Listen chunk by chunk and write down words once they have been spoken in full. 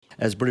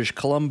As British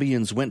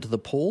Columbians went to the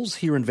polls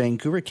here in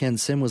Vancouver, Ken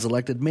Sim was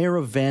elected mayor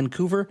of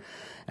Vancouver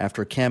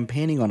after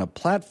campaigning on a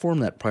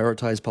platform that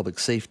prioritized public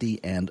safety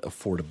and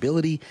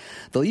affordability.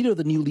 The leader of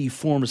the newly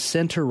formed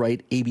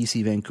centre-right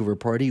ABC Vancouver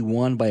party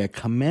won by a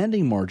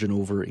commanding margin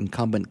over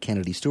incumbent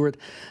Kennedy Stewart.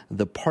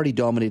 The party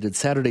dominated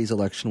Saturday's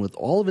election with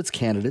all of its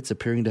candidates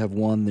appearing to have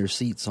won their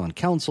seats on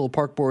council,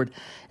 park board,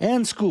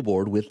 and school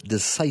board with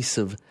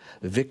decisive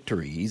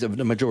majorities.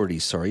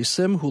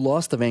 Sim, who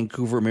lost the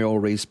Vancouver mayoral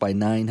race by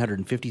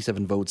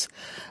 957 votes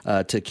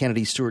to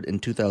Kennedy Stewart in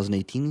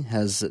 2018,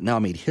 has now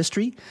made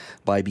history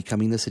by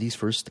becoming the city's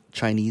first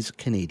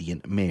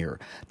Chinese-Canadian mayor.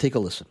 Take a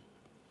listen.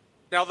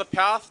 Now, the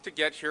path to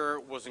get here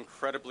was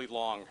incredibly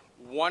long.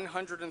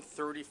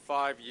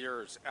 135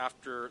 years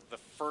after the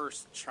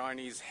first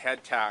Chinese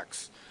head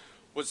tax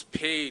was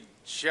paid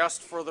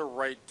just for the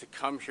right to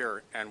come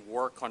here and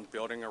work on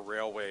building a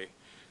railway.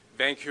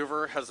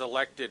 Vancouver has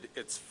elected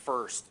its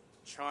first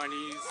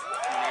Chinese-Canadian.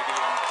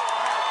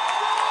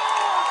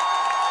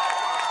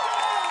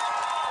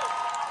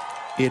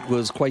 It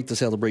was quite the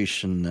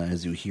celebration,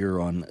 as you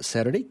hear on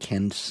Saturday.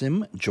 Ken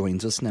Sim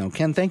joins us now.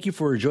 Ken, thank you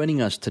for joining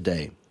us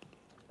today.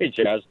 Hey,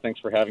 Jazz. Thanks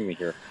for having me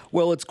here.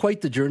 Well, it's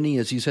quite the journey.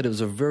 As you said, it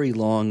was a very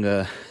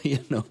long,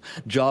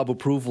 job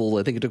approval.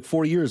 I think it took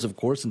 4 years, of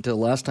course, until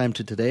last time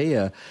to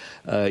today.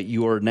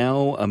 You are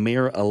now a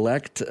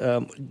mayor-elect.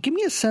 Give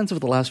me a sense of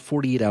what the last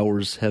 48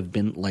 hours have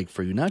been like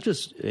for you, not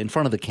just in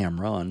front of the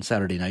camera on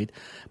Saturday night,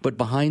 but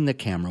behind the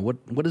camera.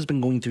 What has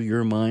been going through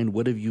your mind?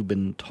 What have you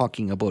been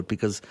talking about?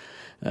 Because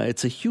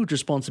it's a huge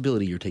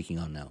responsibility you're taking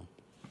on now.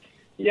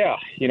 Yeah,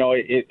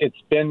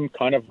 it's been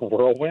kind of a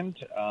whirlwind,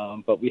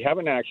 but we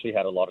haven't actually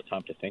had a lot of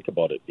time to think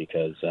about it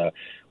because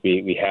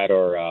we had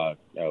our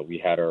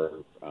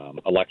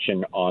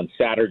election on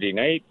Saturday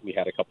night. We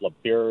had a couple of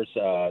beers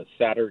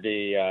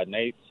Saturday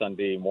night,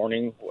 Sunday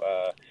morning,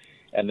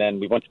 and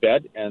then we went to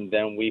bed, and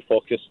then we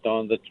focused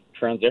on the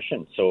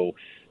transition. So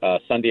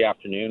Sunday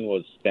afternoon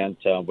was spent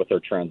with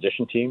our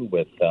transition team,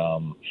 with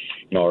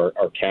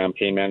our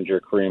campaign manager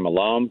Kareem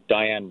Alam,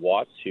 Diane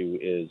Watts, who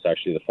is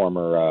actually the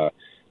former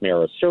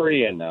Mayor of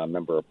Surrey and a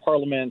member of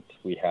Parliament.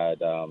 We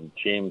had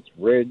James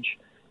Ridge,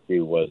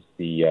 who was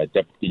the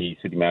deputy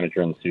city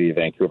manager in the city of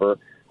Vancouver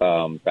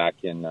back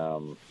in, in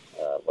the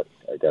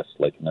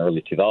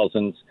early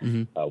 2000s.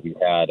 Mm-hmm. We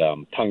had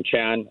Tung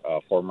Chan,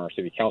 former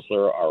city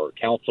councillor, our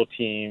council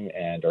team,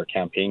 and our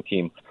campaign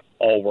team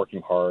all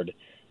working hard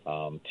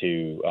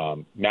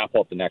to map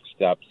out the next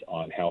steps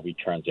on how we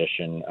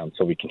transition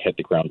so we can hit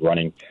the ground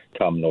running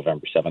come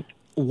November 7th.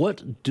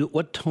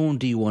 What tone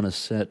do you want to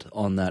set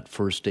on that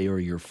first day or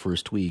your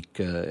first week?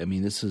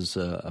 This is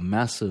a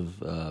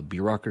massive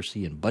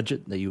bureaucracy and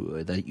budget that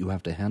you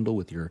have to handle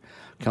with your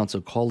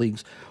council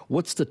colleagues.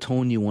 What's the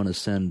tone you want to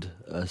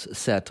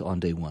set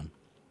on day one?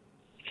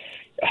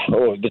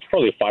 Oh, there's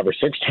probably 5 or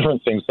 6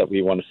 different things that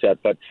we want to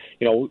set, but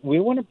we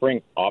want to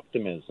bring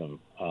optimism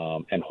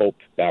and hope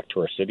back to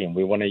our city, and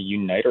we want to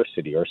unite our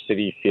city. Our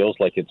city feels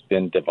like it's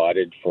been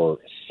divided for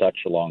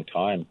such a long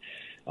time.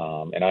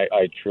 And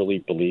I truly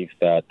believe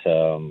that,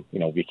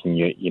 we can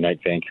unite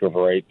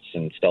Vancouverites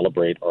and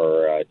celebrate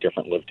our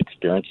different lived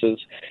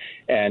experiences.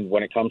 And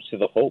when it comes to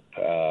the hope,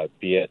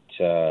 be it,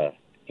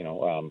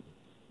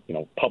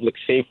 public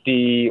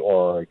safety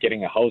or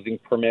getting a housing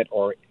permit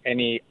or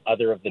any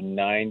other of the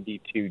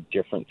 92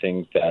 different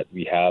things that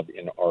we have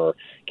in our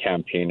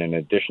campaign, in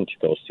addition to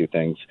those 2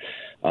 things,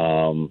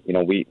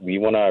 we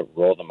want to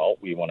roll them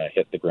out. We want to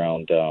hit the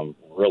ground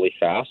really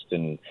fast.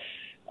 And,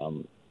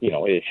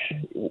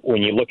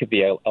 when you look at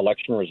the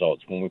election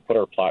results, when we put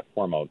our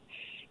platform out,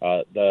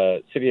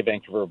 the City of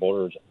Vancouver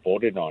voters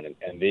voted on it,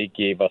 and they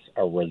gave us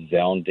a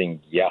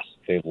resounding yes.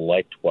 They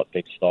liked what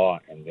they saw,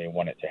 and they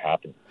want it to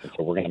happen. And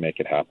so we're going to make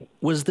it happen.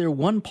 Was there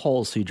one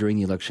policy during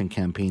the election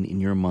campaign in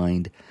your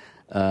mind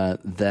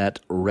that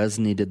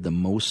resonated the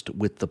most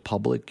with the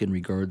public in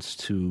regards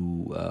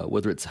to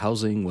whether it's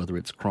housing, whether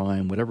it's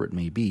crime, whatever it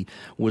may be?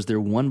 Was there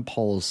one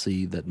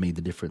policy that made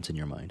the difference in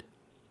your mind?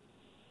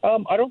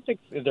 I don't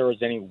think there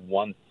was any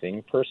one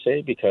thing per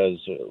se, because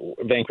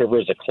Vancouver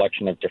is a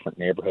collection of different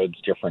neighborhoods,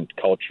 different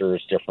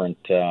cultures, different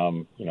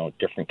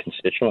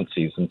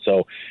constituencies. And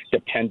so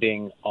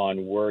depending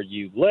on where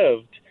you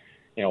lived,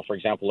 for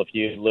example, if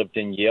you lived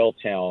in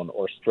Yaletown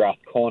or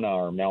Strathcona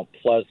or Mount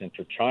Pleasant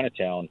or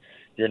Chinatown,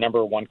 your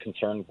number one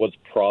concern was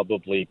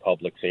probably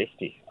public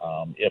safety.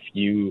 If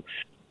you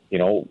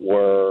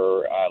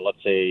were,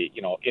 let's say,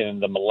 in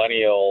the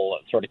millennial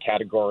sort of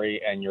category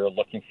and you're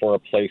looking for a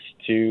place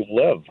to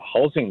live,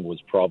 housing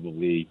was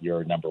probably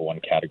your number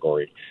one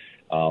category.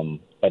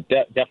 But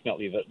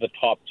definitely the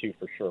top 2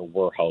 for sure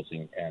were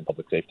housing and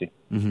public safety.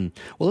 Mm-hmm.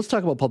 Well, let's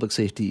talk about public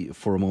safety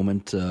for a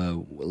moment.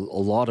 A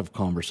lot of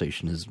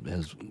conversation has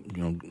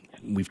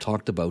we've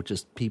talked about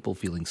just people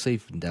feeling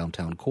safe in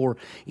downtown core,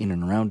 in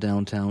and around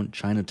downtown,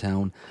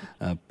 Chinatown,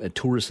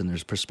 tourists and their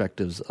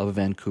perspectives of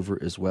Vancouver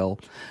as well.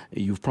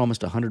 You've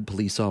promised 100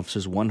 police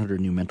officers,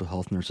 100 new mental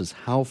health nurses.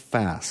 How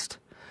fast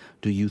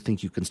do you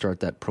think you can start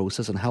that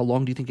process, and how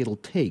long do you think it'll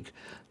take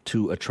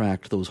to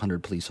attract those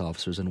 100 police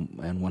officers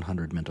and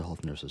 100 mental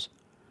health nurses?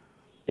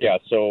 Yeah,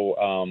 so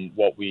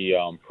what we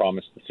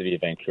promised the City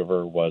of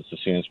Vancouver was as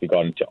soon as we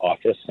got into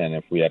office, and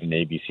if we had an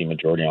ABC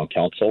majority on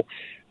council,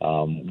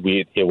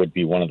 it would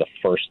be one of the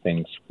first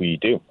things we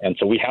do. And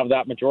so we have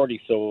that majority,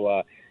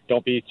 so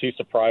don't be too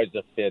surprised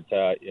if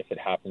it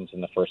happens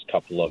in the first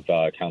couple of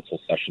council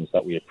sessions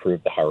that we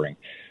approve the hiring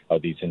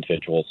of these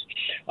individuals.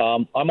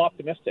 I'm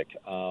optimistic.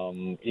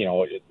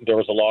 There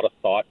was a lot of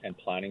thought and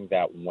planning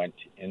that went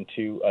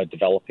into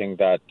developing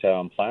that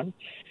plan.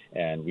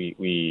 And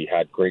we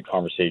had great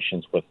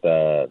conversations with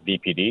the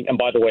VPD. And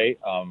by the way,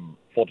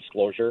 full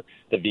disclosure,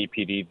 the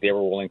VPD, they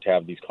were willing to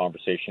have these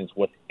conversations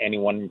with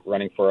anyone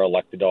running for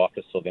elected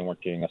office, so they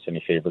weren't doing us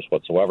any favors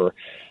whatsoever.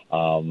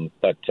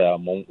 But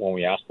when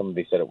we asked them,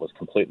 they said it was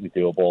completely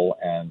doable,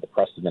 and the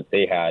precedent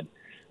they had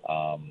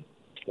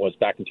was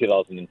back in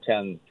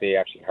 2010, they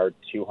actually hired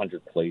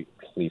 200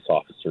 police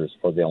officers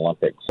for the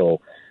Olympics. So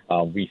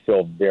we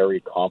feel very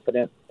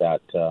confident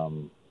that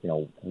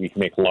we can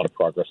make a lot of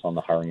progress on the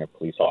hiring of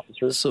police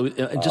officers. So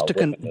just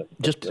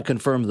to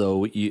confirm,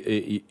 though,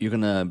 you're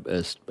going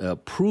to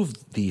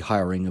approve the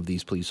hiring of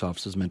these police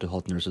officers, mental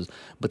health nurses,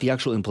 but the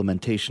actual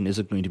implementation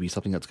isn't going to be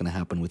something that's going to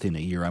happen within a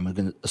year. I'm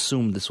going to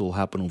assume this will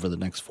happen over the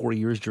next 4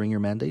 years during your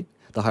mandate,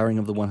 the hiring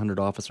of the 100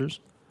 officers?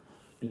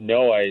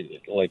 No,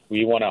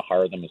 we want to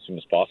hire them as soon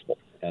as possible.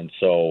 And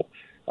so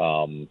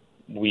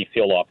we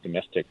feel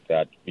optimistic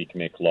that we can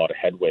make a lot of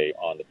headway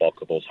on the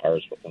bulk of those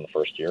hires within the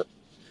first year.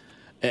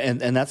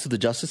 And that's the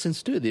Justice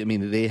Institute. I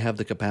mean, they have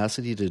the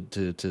capacity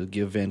to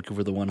give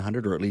Vancouver the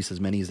 100, or at least as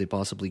many as they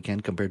possibly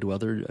can compared to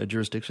other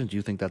jurisdictions. Do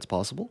you think that's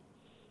possible?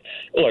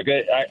 Look,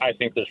 I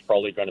think there's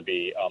probably going to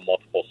be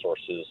multiple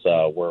sources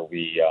where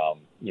we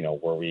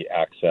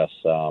access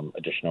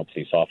additional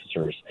police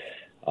officers.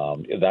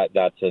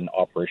 That's an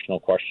operational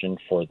question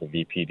for the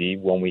VPD.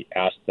 When we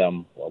asked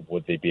them,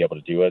 would they be able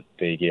to do it,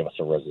 they gave us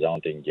a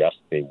resounding yes,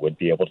 they would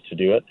be able to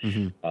do it.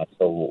 Mm-hmm.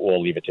 So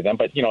we'll leave it to them.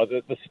 But,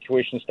 the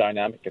situation's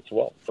dynamic as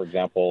well. For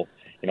example,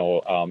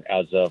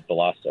 as of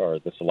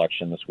this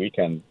election this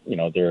weekend,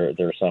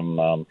 there's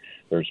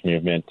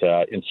movement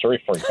in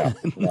Surrey, for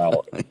example.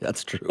 Now,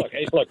 that's true.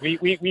 Look,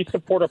 we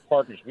support our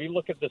partners. We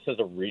look at this as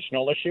a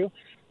regional issue.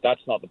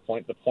 That's not the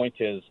point. The point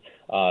is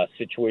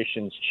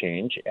situations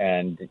change,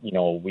 and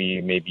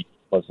we may be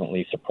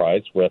pleasantly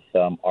surprised with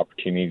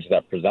opportunities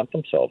that present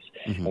themselves.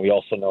 Mm-hmm. And we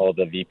also know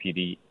the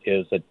VPD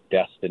is a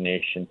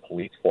destination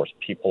police force.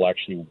 People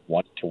actually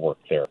want to work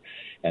there,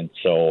 and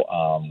so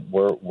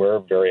we're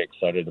very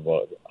excited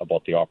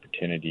about the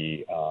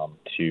opportunity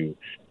to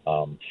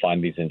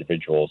find these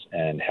individuals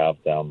and have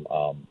them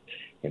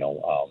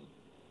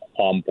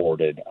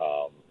onboarded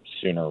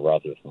sooner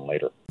rather than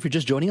later. If you're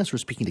just joining us, we're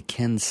speaking to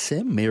Ken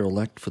Sim,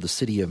 Mayor-elect for the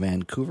City of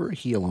Vancouver.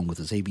 He, along with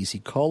his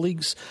ABC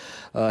colleagues,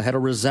 had a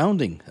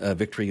resounding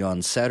victory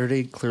on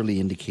Saturday, clearly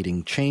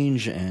indicating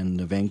change,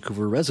 and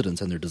Vancouver residents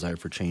and their desire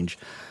for change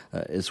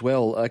as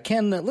well.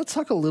 Ken, let's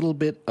talk a little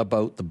bit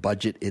about the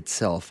budget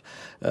itself.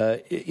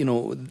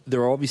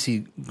 There are obviously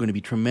going to be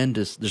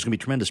tremendous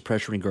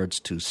pressure in regards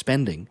to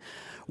spending.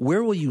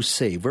 Where will you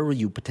save? Where will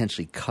you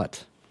potentially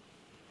cut?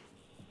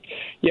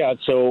 Yeah,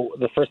 so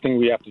the first thing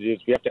we have to do is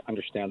we have to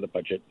understand the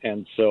budget.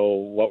 And so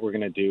what we're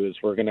going to do is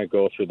we're going to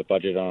go through the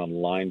budget on a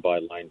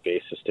line-by-line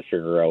basis to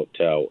figure out,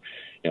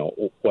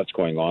 what's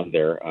going on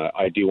there.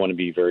 I do want to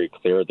be very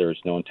clear.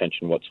 There's no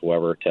intention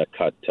whatsoever to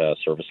cut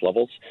service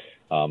levels.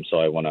 So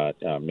I want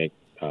to make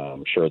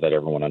sure that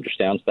everyone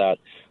understands that.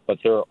 But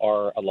there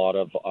are a lot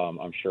of,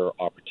 I'm sure,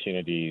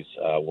 opportunities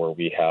where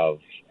we have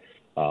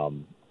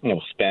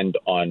spend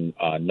on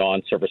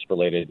non-service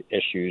related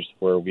issues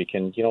where we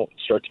can,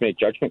 start to make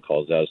judgment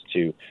calls as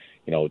to,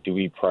 do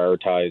we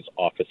prioritize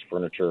office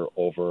furniture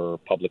over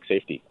public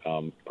safety?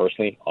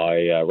 Personally,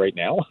 right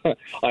now,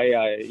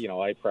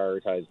 I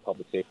prioritize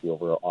public safety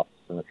over office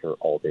furniture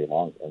all day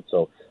long. And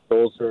so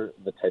those are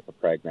the type of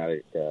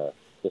pragmatic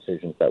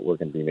decisions that we're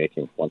going to be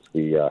making once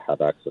we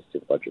have access to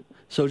the budget.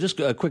 So just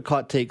quick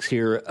hot takes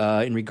here.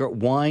 In regard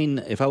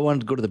wine, if I wanted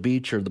to go to the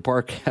beach or the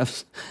park,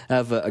 have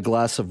a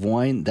glass of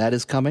wine, that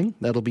is coming?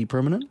 That'll be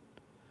permanent?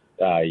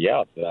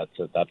 Yeah,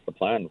 that's the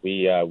plan.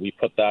 We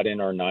put that in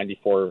our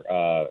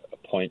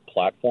 94-point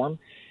platform,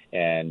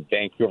 and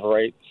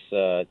Vancouverites,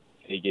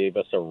 they gave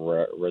us a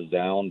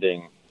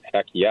resounding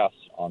heck yes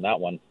on that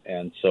one,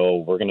 and so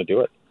we're going to do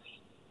it.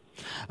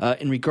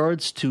 In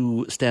regards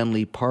to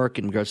Stanley Park,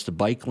 in regards to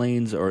bike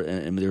lanes,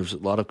 there's a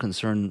lot of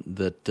concern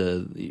that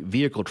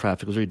vehicle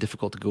traffic was very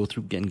difficult to go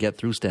through and get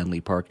through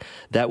Stanley Park.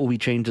 That will be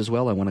changed as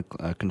well. I want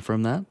to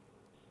confirm that.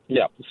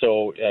 Yeah.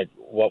 So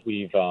what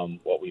we've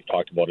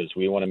talked about is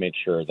we want to make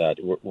sure that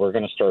we're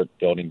going to start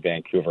building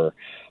Vancouver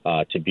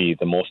to be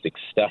the most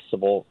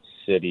accessible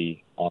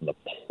city on the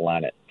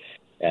planet.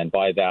 And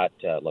by that,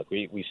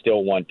 we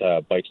still want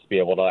bikes to be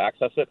able to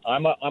access it.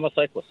 I'm a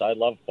cyclist. I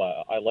like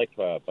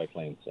bike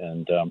lanes,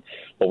 and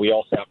but we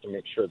also have to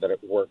make sure that it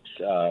works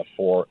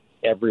for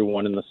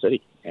everyone in the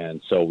city.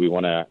 And so we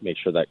want to make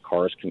sure that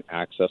cars can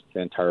access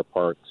the entire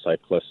park,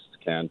 cyclists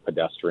can,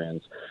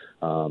 pedestrians.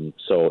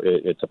 So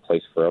it's a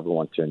place for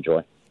everyone to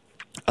enjoy.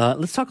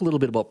 Let's talk a little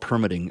bit about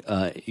permitting.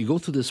 You go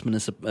through this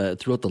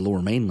throughout the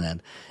Lower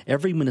Mainland.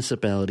 Every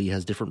municipality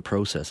has different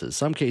processes.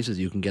 Some cases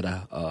you can get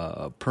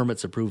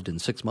permits approved in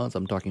 6 months.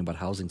 I'm talking about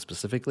housing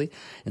specifically.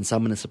 In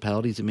some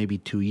municipalities, it may be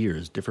 2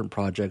 years. Different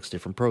projects,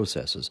 different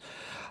processes.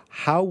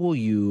 How will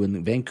you,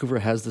 and Vancouver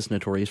has this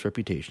notorious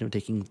reputation of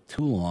taking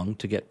too long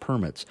to get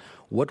permits.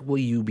 What will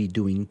you be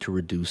doing to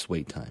reduce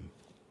wait time?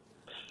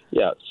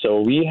 Yeah,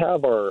 so we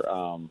have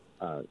our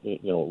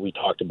we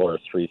talked about our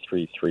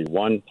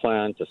 3331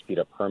 plan to speed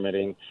up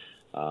permitting.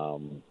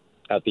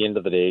 At the end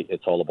of the day,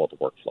 it's all about the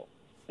workflow.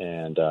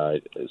 And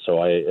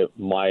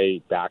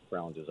my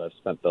background is I've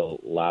spent the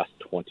last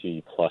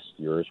 20 plus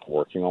years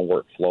working on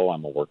workflow.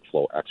 I'm a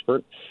workflow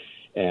expert.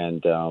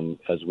 And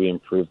as we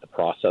improve the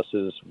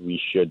processes, we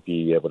should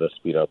be able to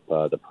speed up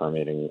the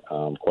permitting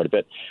quite a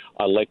bit.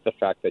 I like the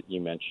fact that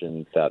you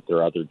mentioned that there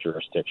are other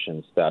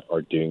jurisdictions that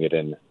are doing it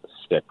in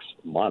 6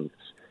 months.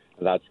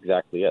 That's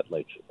exactly it.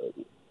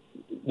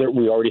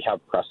 We already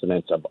have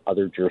precedents of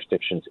other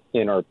jurisdictions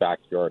in our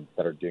backyard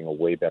that are doing a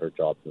way better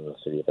job than the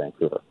city of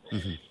Vancouver.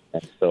 Mm-hmm.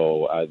 And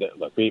so,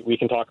 look, we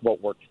can talk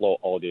about workflow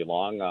all day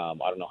long. I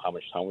don't know how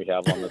much time we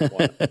have on this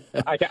one.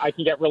 I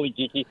can get really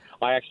geeky.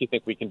 I actually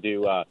think we can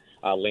do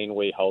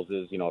laneway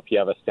houses. If you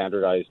have a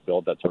standardized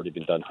build that's already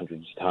been done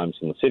hundreds of times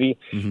in the city,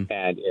 mm-hmm.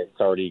 and it's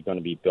already going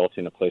to be built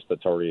in a place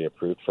that's already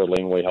approved for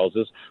laneway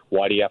houses,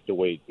 why do you have to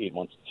wait 8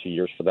 months to 2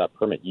 years for that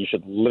permit? You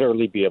should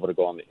literally be able to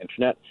go on the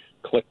internet,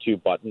 click 2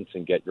 buttons,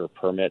 and get your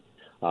permit.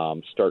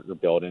 Start your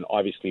build. And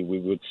obviously we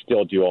would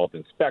still do all the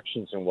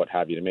inspections and what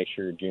have you to make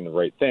sure you're doing the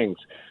right things.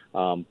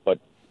 But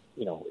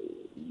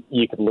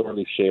you could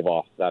literally shave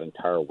off that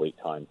entire wait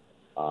time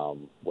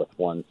with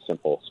one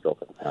simple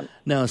stroke of the pen.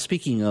 Now,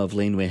 speaking of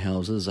laneway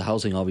houses,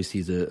 housing obviously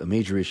is a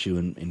major issue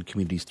in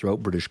communities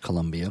throughout British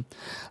Columbia.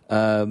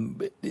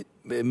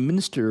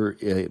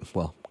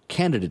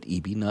 Candidate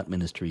Eby, not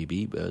Minister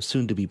Eby,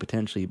 soon to be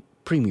potentially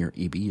Premier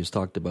Eby, has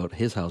talked about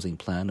his housing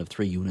plan of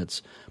 3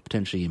 units,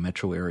 potentially in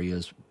metro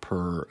areas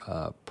per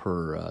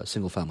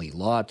single-family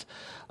lot.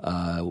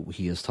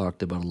 He has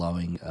talked about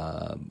allowing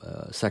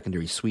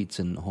secondary suites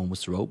in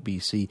homes throughout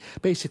BC.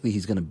 Basically,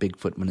 he's going to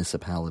Bigfoot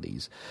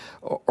municipalities.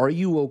 Are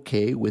you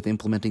okay with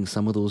implementing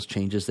some of those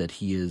changes that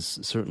he has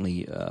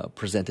certainly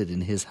presented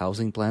in his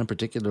housing plan,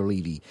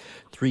 particularly the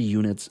 3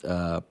 units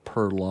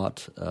per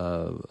lot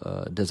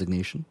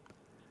designation?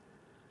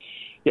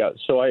 Yeah,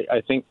 so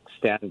I think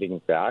standing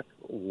back,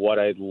 what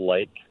I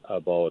like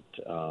about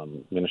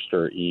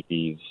Minister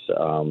Eby's,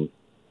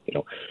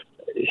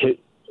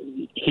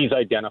 he's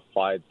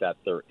identified that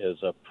there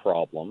is a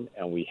problem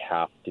and we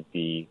have to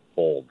be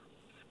bold.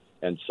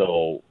 And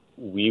so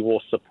we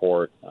will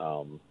support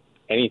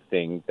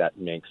anything that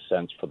makes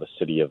sense for the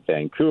city of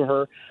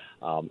Vancouver.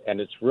 And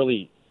it's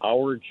really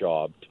our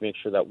job to make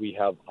sure that we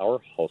have our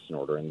house in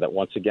order, and that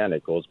once again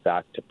it goes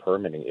back to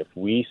permitting. If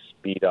we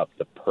speed up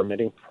the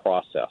permitting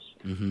process,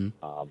 mm-hmm.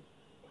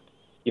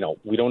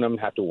 We don't even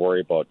have to worry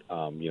about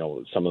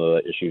some of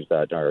the issues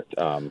that are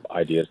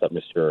ideas that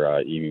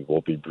Mr. Eby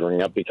will be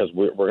bringing up, because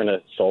we're going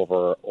to solve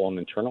our own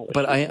internal issues.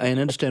 But I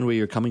understand where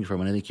you're coming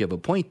from, and I think you have a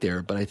point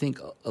there. But I think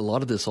a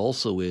lot of this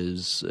also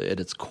is, at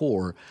its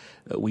core,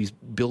 we've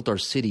built our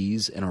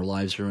cities and our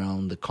lives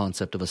around the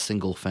concept of a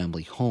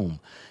single-family home.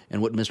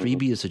 And what Mr.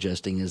 Eby is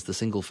suggesting is the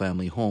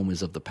single-family home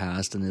is of the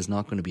past and is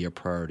not going to be a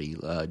priority.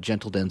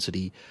 Gentle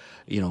density,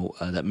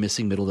 that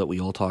missing middle that we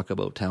all talk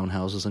about,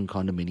 townhouses and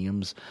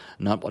condominiums,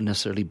 not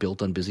necessarily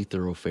built on busy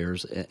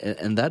thoroughfares.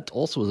 And that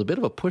also is a bit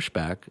of a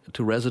pushback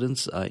to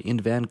residents in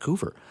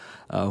Vancouver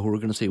who are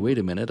going to say, wait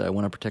a minute, I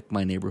want to protect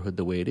my neighborhood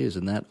the way it is.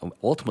 And that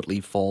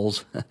ultimately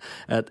falls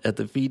at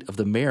the feet of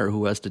the mayor,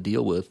 who has to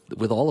deal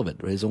with all of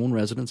it, his own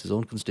residents, his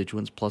own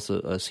constituents, plus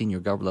a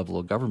senior level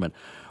of government.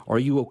 Are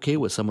you okay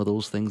with some of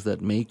those things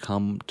that may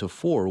come to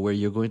fore, where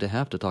you're going to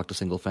have to talk to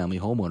single-family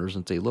homeowners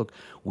and say, look,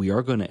 we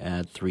are going to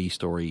add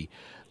 3-story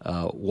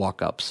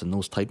walk-ups and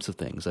those types of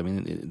things? I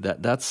mean,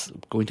 that's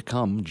going to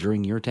come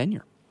during your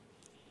tenure.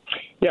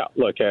 Yeah,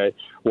 look,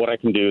 what I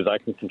can do is I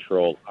can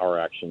control our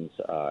actions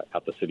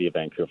at the City of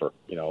Vancouver.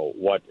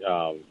 What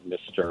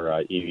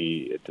Mr.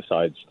 Eby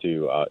decides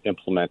to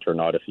implement or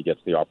not, if he gets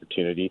the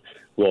opportunity,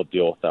 we'll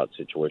deal with that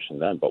situation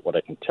then. But what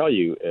I can tell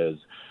you is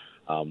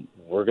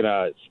we're going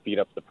to speed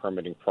up the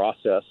permitting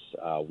process.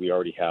 We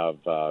already have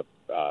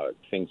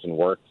things in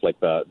work, like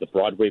the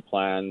Broadway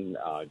plan,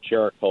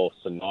 Jericho,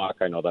 Sanok.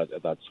 I know that's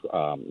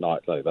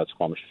that's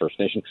Squamish First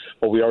Nation,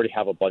 but we already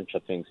have a bunch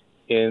of things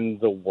in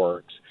the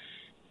works.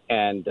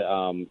 And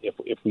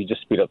if we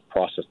just speed up the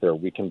process there,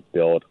 we can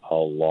build a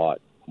lot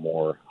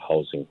more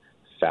housing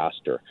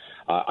faster.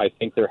 I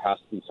think there has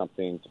to be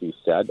something to be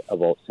said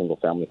about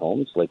single-family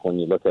homes. Like when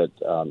you look at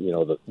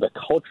the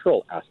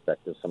cultural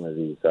aspect of some of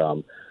these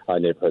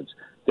neighborhoods,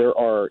 there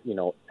are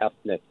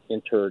ethnic,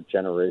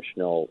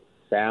 intergenerational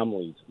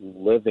families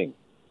living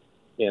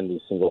in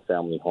these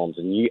single-family homes,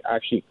 and you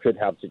actually could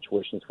have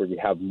situations where you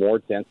have more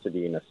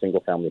density in a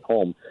single-family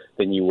home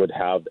than you would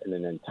have in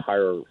an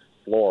entire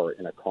floor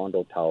in a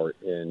condo tower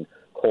in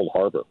Cold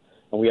Harbor,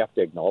 and we have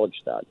to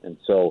acknowledge that. And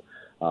so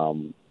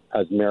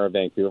as Mayor of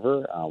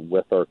Vancouver,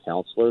 with our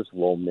councillors,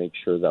 we'll make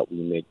sure that we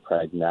make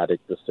pragmatic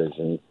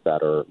decisions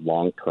that are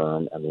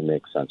long-term and they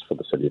make sense for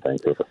the city of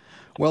Vancouver.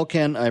 Well,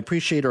 Ken, I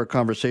appreciate our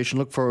conversation.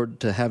 Look forward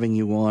to having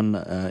you on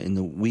in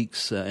the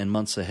weeks and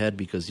months ahead,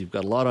 because you've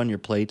got a lot on your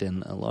plate,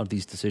 and a lot of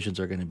these decisions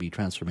are going to be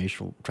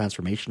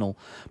transformational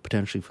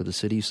potentially for the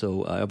city.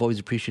 So I've always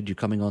appreciated you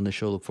coming on the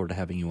show. Look forward to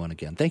having you on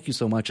again. Thank you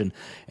so much,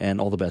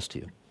 and all the best to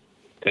you.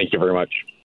 Thank you very much.